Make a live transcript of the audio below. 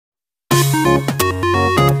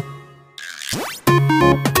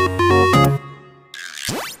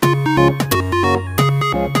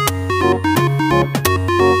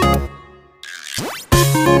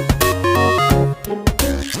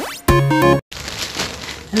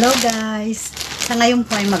Hello guys! Sa ngayon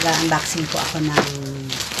po ay mag-unboxing po ako ng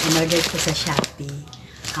in-order ko sa Shopee.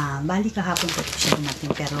 Bali kahapon po siya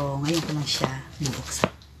dumating pero ngayon ko lang siya nabuksan.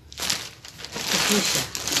 Ito po siya.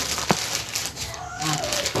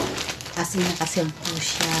 Kasi nakasil po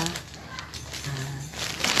siya.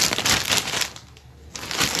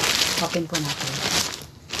 Open po natin.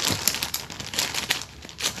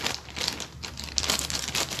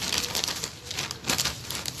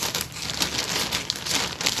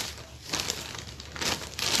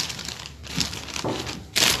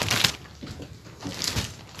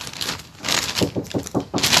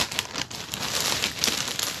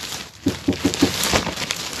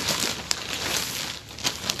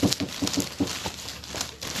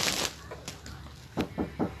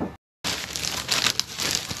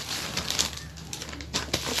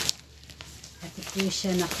 Ito po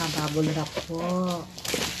siya, naka-bubble wrap po.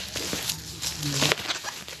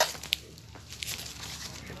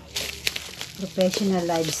 Professional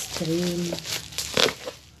live stream.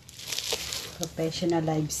 Professional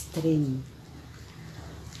live stream.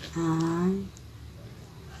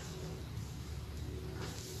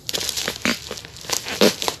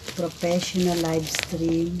 Professional live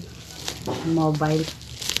stream mobile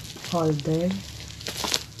holder.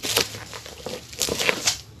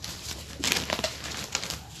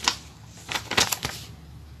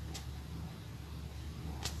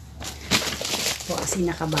 Po kasi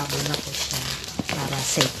nakababula po siya para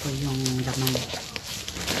safe po yung laman.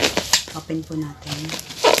 Open po natin.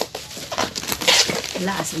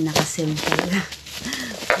 Wala kasi nakasil talaga.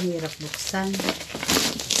 Hirap buksan.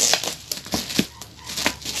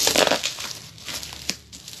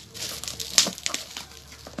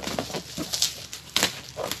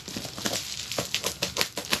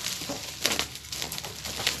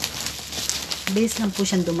 Bilis lang po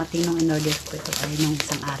siyang dumating nung in-order ko ito ay nung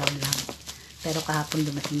isang araw lang. Pero kahapon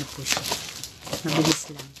dumating na po siya.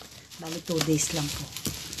 Mabilis lang. Bali 2 days lang po.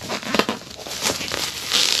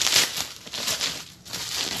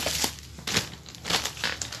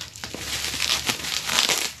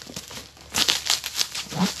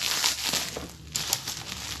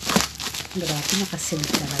 Grabe, nakasilip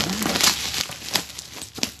talaga.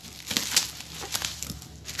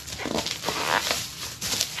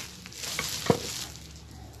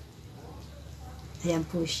 Ayan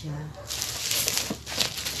po siya.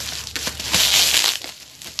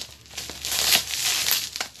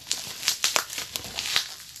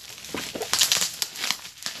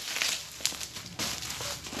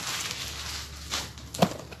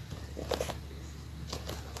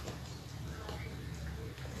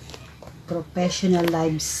 Professional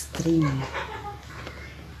live stream.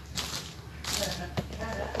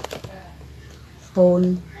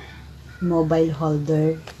 Phone mobile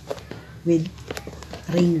holder with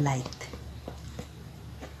ring light.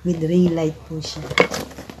 With ring light po siya.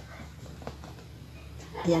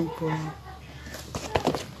 Ayan po.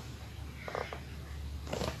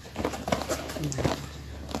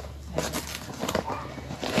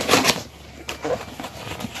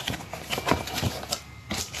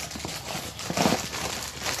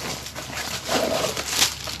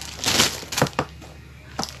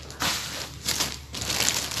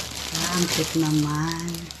 Ang cute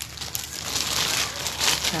naman.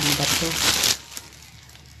 Saan ba ito?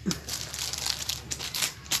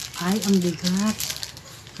 Ay, ang bigat.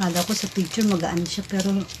 Kala ko sa picture magaan siya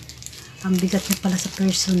pero ang bigat niya pala sa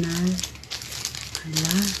personal.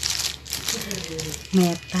 Hala.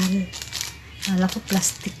 Metal. Kala ko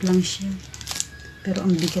plastic lang siya. Pero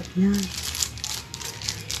ang bigat niya.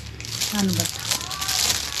 Ano ba ito?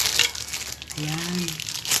 Ayan.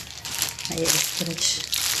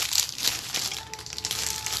 Nai-stretch.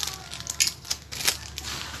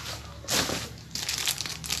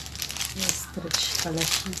 Stretch pala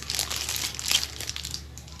siya.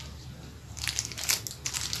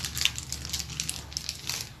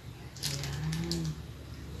 Ayan.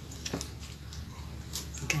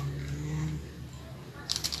 Ganyan.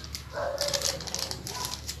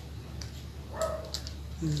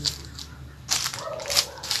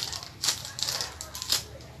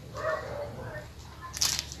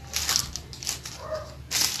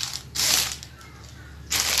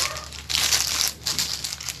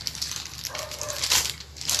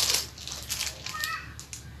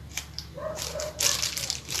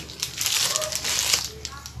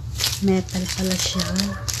 Metal pala siya.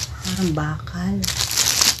 Parang bakal.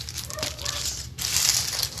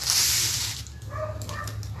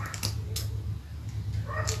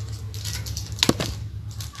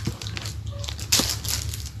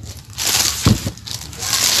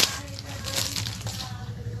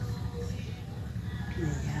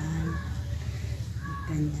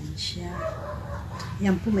 Ganyan siya.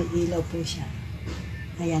 Yan po, may ilaw po siya.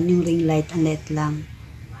 Ayan, yung ring light, ang light lang.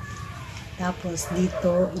 Tapos,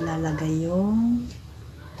 dito, ilalagay yung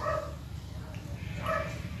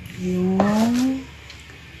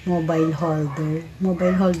mobile holder.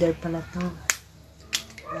 Mobile holder pala to.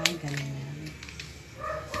 Ayan, ganyan.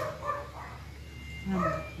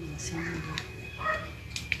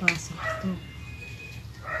 Pasok to.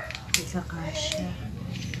 Isa kasya.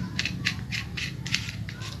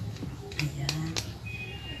 Ayan.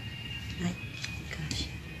 Ay,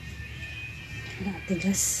 kasya.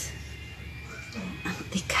 Tigas.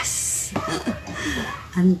 Antigas.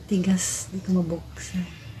 Antigas. Di ko mabuksan.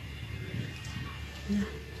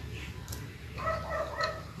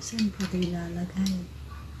 Saan po ito ilalagay?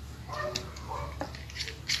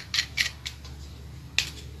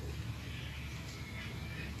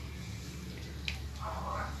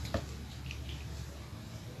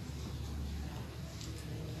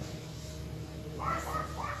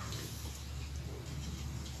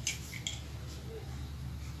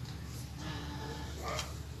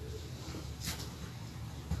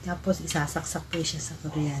 Tapos, isasaksak po siya sa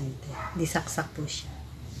kuryente. Disaksak po siya.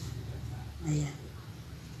 Ayan.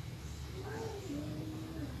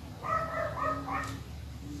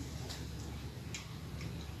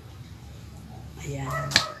 Ayan.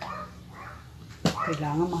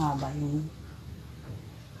 Kailangan mahaba yung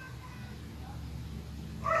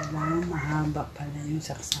pala yung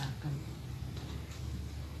saksakan.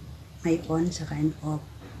 May on, saka and off.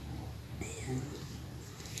 Ayan.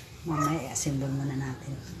 Mamaya, i-assemble muna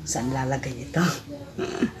natin saan lalagay ito.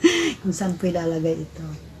 Kung saan po ilalagay ito.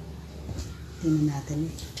 Tingnan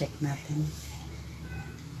natin, check natin.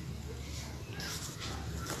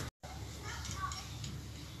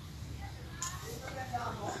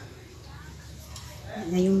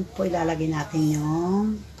 Ngayon po ilalagay natin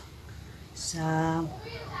yung sa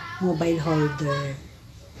mobile holder.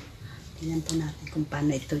 Tingnan po natin kung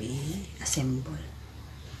paano ito i-assemble.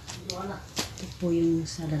 Ito po yung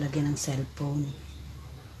sa lalagyan ng cellphone.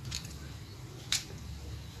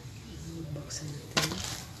 Buksan natin.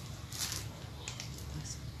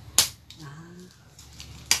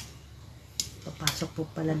 Papasok po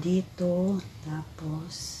pala dito.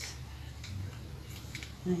 Tapos,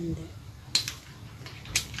 hindi.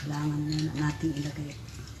 Kailangan na natin ilagay.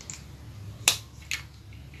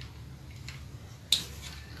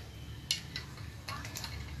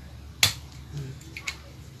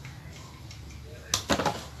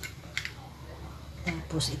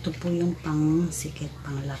 Tapos, ito po yung pang-sikit,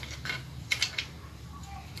 pang-lock.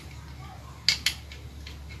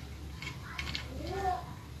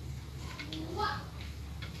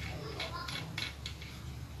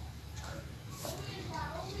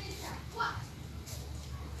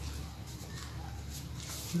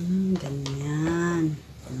 Ganyan.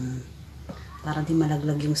 Para di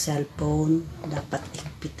malaglag yung cellphone, dapat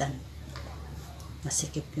higpitan.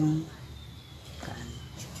 Masikip yung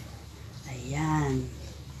ayan.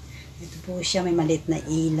 Ito po siya, may maliit na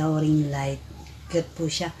ilaw, ring light. Cute po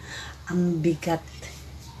siya. Ang bigat.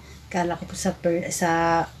 Kala ko po sa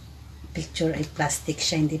picture ay plastic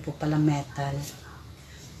siya, hindi po pala metal.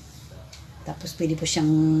 Tapos pwede po siyang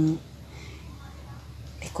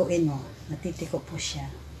tikuin, oh. Natitiko po siya.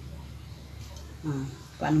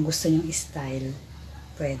 Kung anong gusto nyong style,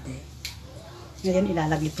 pwede. Ngayon,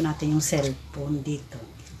 ilalagay po natin yung cellphone dito.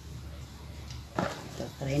 So,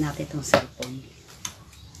 try natin itong cellphone.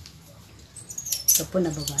 Ito po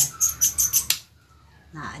nababa.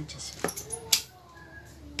 Na-adjust.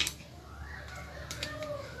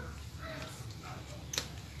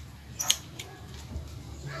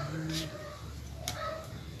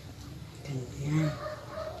 Ganyan.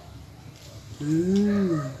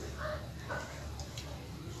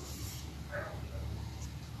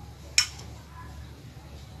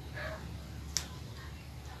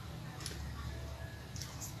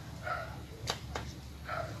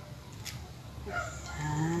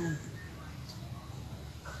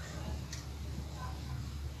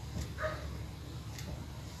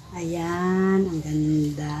 Ayan, ang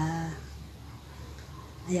ganda.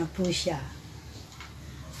 Ayan po siya.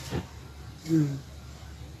 Ang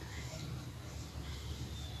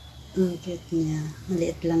cute niya.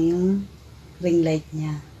 Maliit lang yung ring light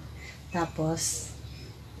niya. Tapos,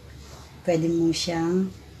 pwede mo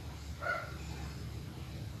siyang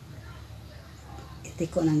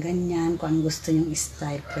itiko ng ganyan. Kung anong gusto nyong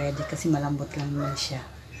style, pwede. Kasi malambot lang naman siya.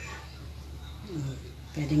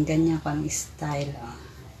 Pwedeng ganyan kung anong style.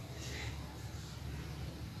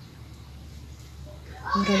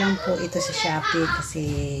 Mura lang po ito sa Shopee kasi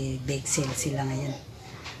bake sale sila ngayon.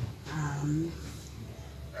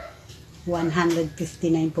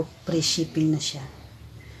 159 po, free shipping na siya.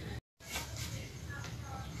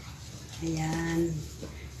 Ayan.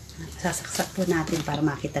 Sasaksak po natin para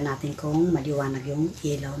makita natin kung maliwanag yung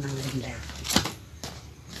ilaw ng ring light.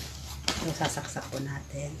 So, sasaksak po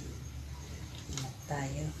natin. Ayan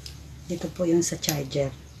tayo. Dito po yung sa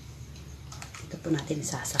charger. Dito po natin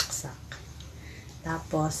sasaksak.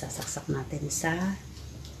 Tapos, sasaksak natin sa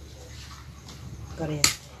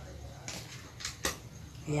kuryente.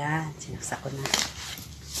 Ayan, sinaksak ko na.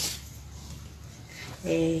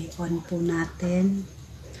 On po natin.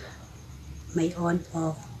 May on,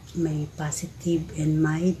 off. May positive and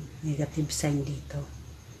may negative sign dito.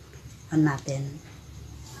 On natin.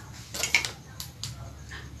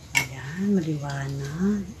 Ayan,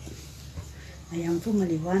 maliwanag. Ayan po,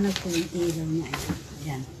 maliwanag po yung ilaw niya.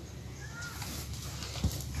 Ayan.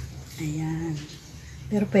 Ayan.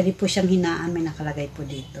 Pero pwede po siyang hinaan. May nakalagay po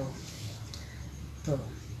dito. Ito.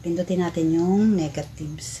 Pindutin natin yung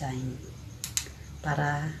negative sign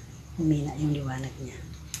para humina yung liwanag niya.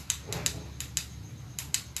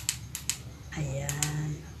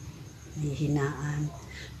 Ayan. May hinaan.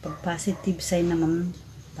 Pag positive sign naman,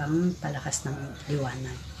 pang palakas ng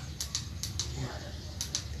liwanag.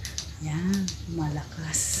 Ayan.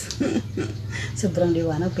 Malakas. Sobrang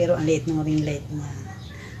liwanag pero ang liit ng ring light niya.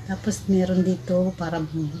 Tapos meron dito para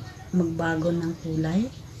magbago ng kulay.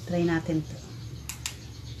 Try natin to.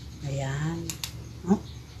 Ayan. Oh,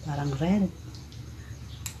 parang red.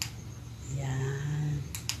 Ayan.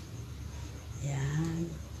 Ayan.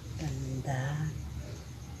 Ganda.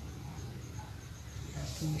 Ayan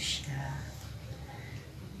po siya.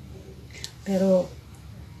 Pero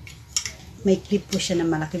may clip po siya na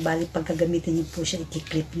malaki. Bali, pag gagamitin niyo po siya,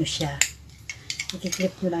 i-clip niyo siya.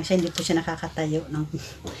 I-clip nyo lang siya, hindi po siya nakakatayo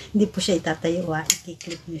hindi po siya itatayo,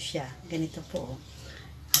 i-clip nyo siya, ganito po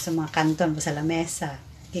sa mga kanton, sa lamesa,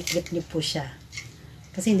 i-clip nyo po siya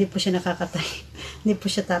kasi hindi po siya nakakatayo hindi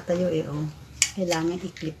po siya tatayo kailangan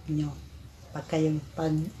i-clip nyo pag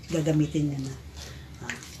gagamitin nyo na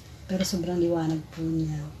pero sobrang liwanag po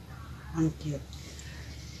niya, ang cute.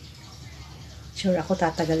 Sure ako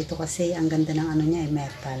tatagal ito kasi ang ganda ng ano niya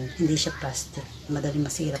metal, hindi siya plastic, madaling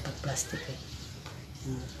masira pag plastic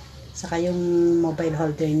Saka yung mobile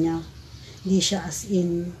holder niya, hindi siya as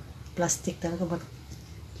in plastic talaga,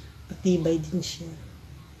 patibay din siya.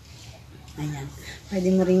 Ayan. Pwede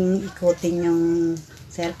mo ring ikotin yung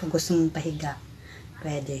sir kung gusto mong pahiga.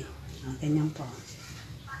 Pwede. Ganyan po.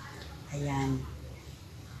 Ayan.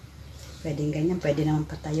 Pwede ganyan. Pwede naman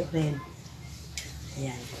patayo rin.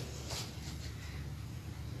 Ayan.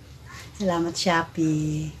 Salamat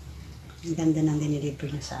Shopee. Ang ganda ng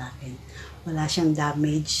diniliver niya sa akin. Wala siyang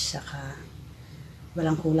damage, saka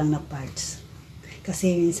walang kulang na parts.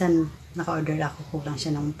 Kasi minsan, naka-order ako, kulang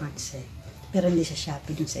siya ng parts Pero hindi siya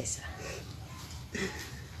Shopee dun sa isa.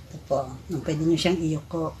 Ito po, pwede nyo siyang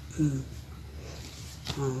iyuko.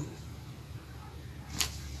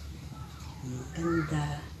 Ganda.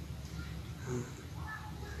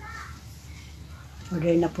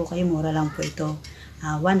 Order na po kayo, mura lang po ito.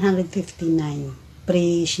 159.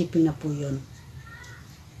 Free shipping na po yun.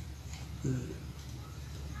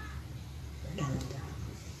 Ganda.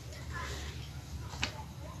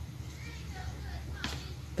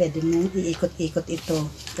 Pwede mong iikot-ikot ito.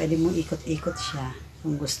 Pwede mong ikot-ikot siya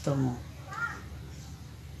kung gusto mo.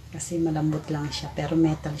 Kasi malambot lang siya. Pero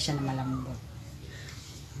metal siya na malambot.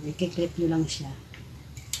 I-clip nyo lang siya.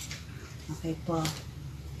 Okay po.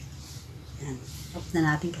 Yan. Off na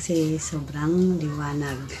natin kasi sobrang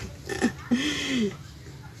liwanag.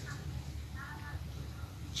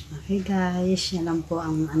 Okay guys, yan lang po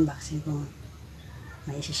ang unboxing ko.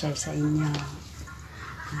 May isi-share sa inyo.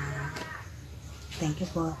 Thank you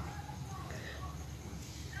po.